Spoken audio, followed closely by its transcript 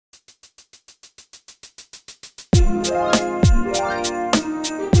Hello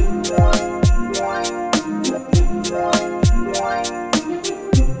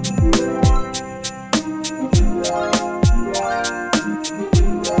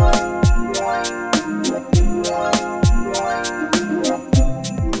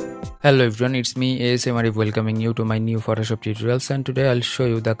everyone, it's me ASM Arif welcoming you to my new Photoshop tutorials, and today I'll show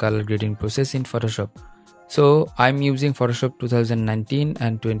you the color grading process in Photoshop. So I'm using Photoshop 2019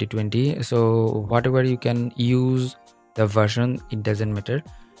 and 2020, so whatever you can use the version, it doesn't matter,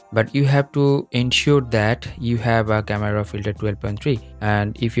 but you have to ensure that you have a camera filter 12.3.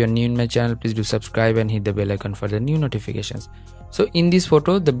 and if you're new in my channel, please do subscribe and hit the bell icon for the new notifications. So in this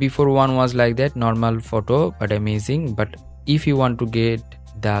photo, the before one was like that, normal photo but amazing, but if you want to get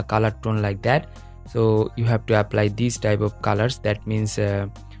the color tone like that, so you have to apply these type of colors. That means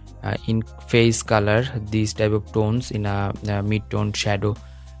in face color, these type of tones in a mid-tone shadow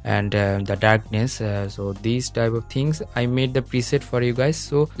and the darkness, so these type of things I made the preset for you guys,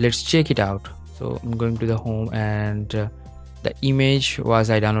 so let's check it out. So I'm going to the home, and the image was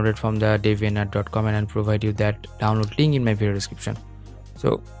I downloaded from the deviantart.com, and I'll provide you that download link in my video description.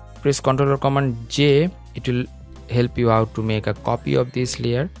 So press Ctrl or Command J, it will help you out to make a copy of this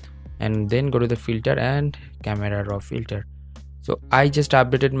layer, and then go to the filter and camera raw filter. So I just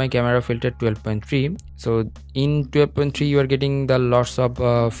updated my camera filter 12.3. so in 12.3 you are getting the lots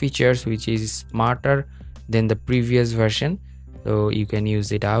of features which is smarter than the previous version, so you can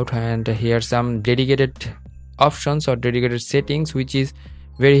use it out. And here some dedicated options or dedicated settings which is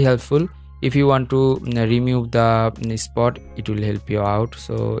very helpful. If you want to remove the spot, it will help you out.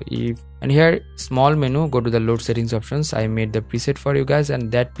 So and here small menu, go to the load settings options. I made the preset for you guys,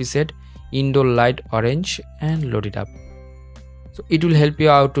 and that preset indoor light orange, and load it up. So it will help you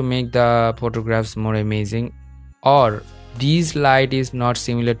out to make the photographs more amazing. Or this light is not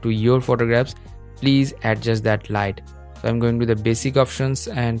similar to your photographs, please adjust that light. So I'm going to the basic options,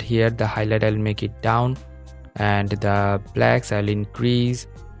 and here the highlight I'll make it down, and the blacks I'll increase,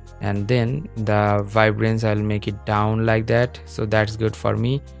 and then the vibrance I'll make it down like that, so that's good for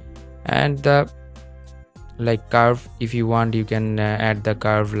me. And the like curve, if you want you can add the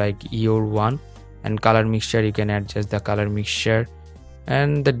curve like your one, and color mixture you can adjust the color mixture.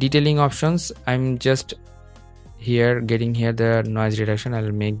 And the detailing options, I'm just here getting here the noise reduction,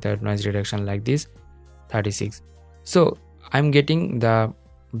 I'll make the noise reduction like this 36. So I'm getting the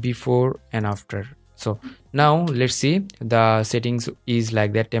before and after. So now let's see, the settings is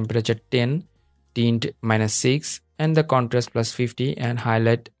like that: temperature 10, tint -6, and the contrast +50, and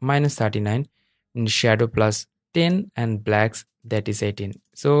highlight -39, and shadow +10, and blacks that is 18.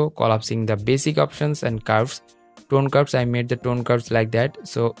 So collapsing the basic options and curves. Tone curves, I made the tone curves like that.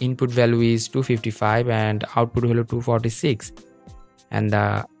 So input value is 255 and output value 246, and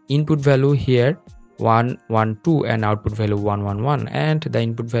the input value here 112 and output value 111, and the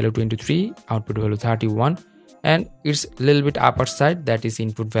input value 23, output value 31, and it's a little bit upper side, that is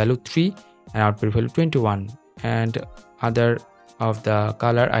input value 3 and output value 21. And other of the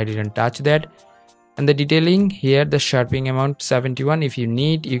color I didn't touch that. And the detailing here, the sharpening amount 71. If you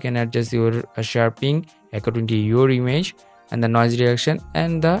need, you can adjust your sharpening according to your image, and the noise reduction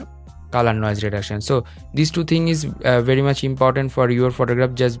and the color noise reduction. So these two things is very much important for your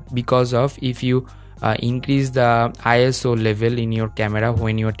photograph, just because of if you increase the ISO level in your camera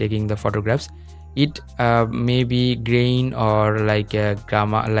when you are taking the photographs, it may be grain or like a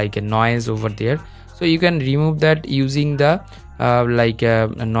gamma, like a noise over there. So you can remove that using the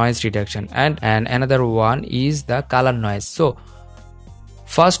a noise reduction. And another one is the color noise. So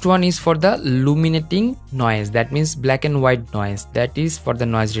first one is for the illuminating noise, that means black and white noise, that is for the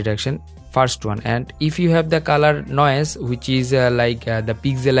noise reduction, first one. And if you have the color noise which is the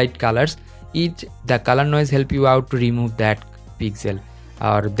pixelite colors, the color noise help you out to remove that pixel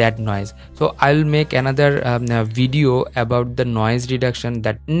or that noise. So I'll make another video about the noise reduction,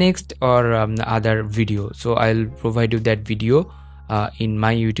 that next or other video. So I'll provide you that video in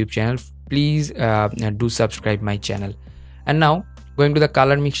my YouTube channel. Please do subscribe my channel. And now going to the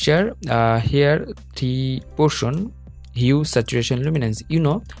color mixture, here three portion: hue, saturation, luminance. You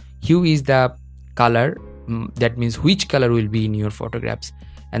know, hue is the color, that means which color will be in your photographs,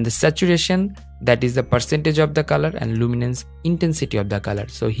 and the saturation, that is the percentage of the color, and luminance, intensity of the color.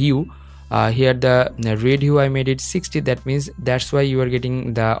 So hue, here the red hue I made it 60, that means that's why you are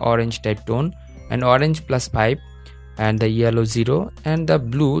getting the orange type tone, and orange +5, and the yellow 0, and the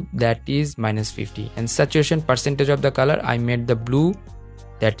blue, that is -50. And saturation, percentage of the color, I made the blue,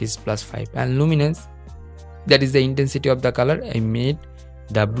 that is +5, and luminance, that is the intensity of the color, I made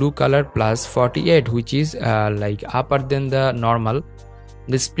the blue color +48, which is like upper than the normal.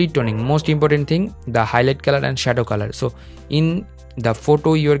 the split toning, most important thing, the highlight color and shadow color. So in the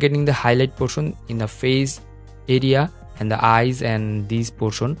photo you are getting the highlight portion in the face area and the eyes and this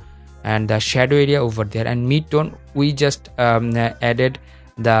portion, and the shadow area over there, and mid-tone we just added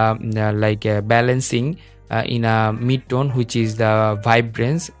the balancing in a mid-tone, which is the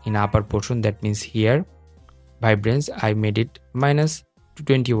vibrance in upper portion. That means here vibrance I made it minus to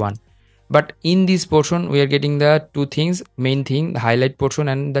 21. But in this portion we are getting the two things, main thing, the highlight portion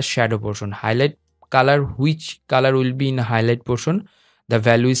and the shadow portion. Highlight color, which color will be in a highlight portion, the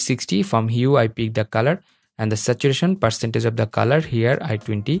value is 60. From hue I pick the color, and the saturation percentage of the color here I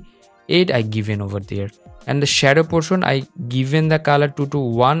 28 I given over there. And the shadow portion I given the color 2 to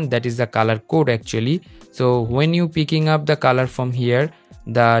 1, that is the color code actually. So when you picking up the color from here,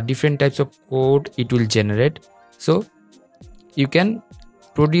 the different types of code it will generate, so you can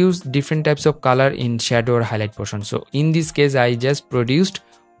produce different types of color in shadow or highlight portion. So in this case I just produced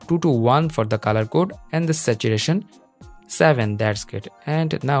 2 to 1 for the color code, and the saturation 7. That's good.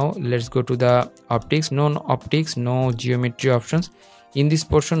 And now let's go to the optics. No optics, no geometry options in this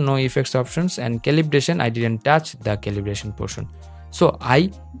portion, no effects options, and calibration I didn't touch the calibration portion. So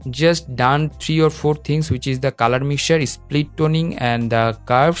I just done 3 or 4 things, which is the color mixture, split toning, and the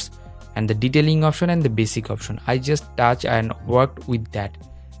curves, and the detailing option and the basic option. I just touch and worked with that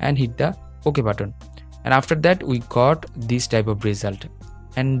and hit the OK button, and after that we got this type of result.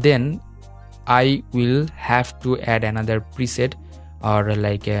 And then I will have to add another preset or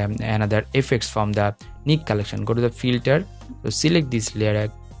another effects from the Nik Collection. Go to the filter, so select this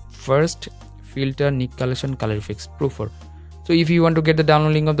layer first, filter, Nik Collection, color effects, Pro 4. So if you want to get the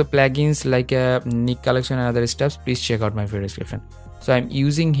download link of the plugins like Nik Collection and other stuff, please check out my video description. So I'm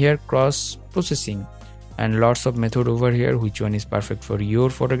using here cross processing and lots of method over here. Which one is perfect for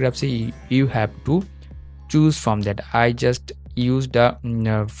your photography, you have to choose from that. I just used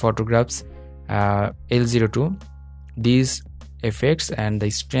the photographs L02, these effects, and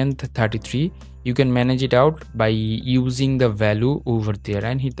the strength 33. You can manage it out by using the value over there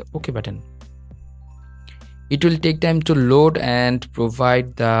and hit the OK button. It will take time to load and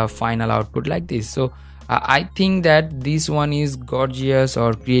provide the final output like this. So I think that this one is gorgeous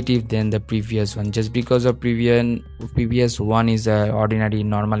or creative than the previous one, just because of previous one is a ordinary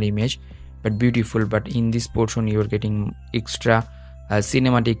normal image but beautiful. But in this portion you are getting extra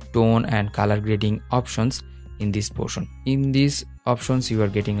cinematic tone and color grading options in this portion. In these options you are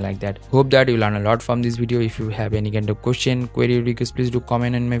getting like that. Hope that you learn a lot from this video. If you have any kind of question, query, request, please do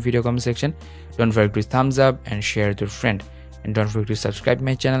comment in my video comment section. Don't forget to thumbs up and share with your friend, and don't forget to subscribe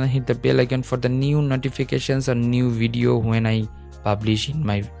my channel and hit the bell icon for the new notifications or new video when I publish in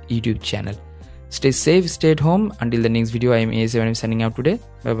my YouTube channel. Stay safe, stay at home. Until the next video, I am ASM Arif signing out today.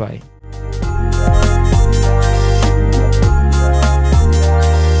 Bye bye.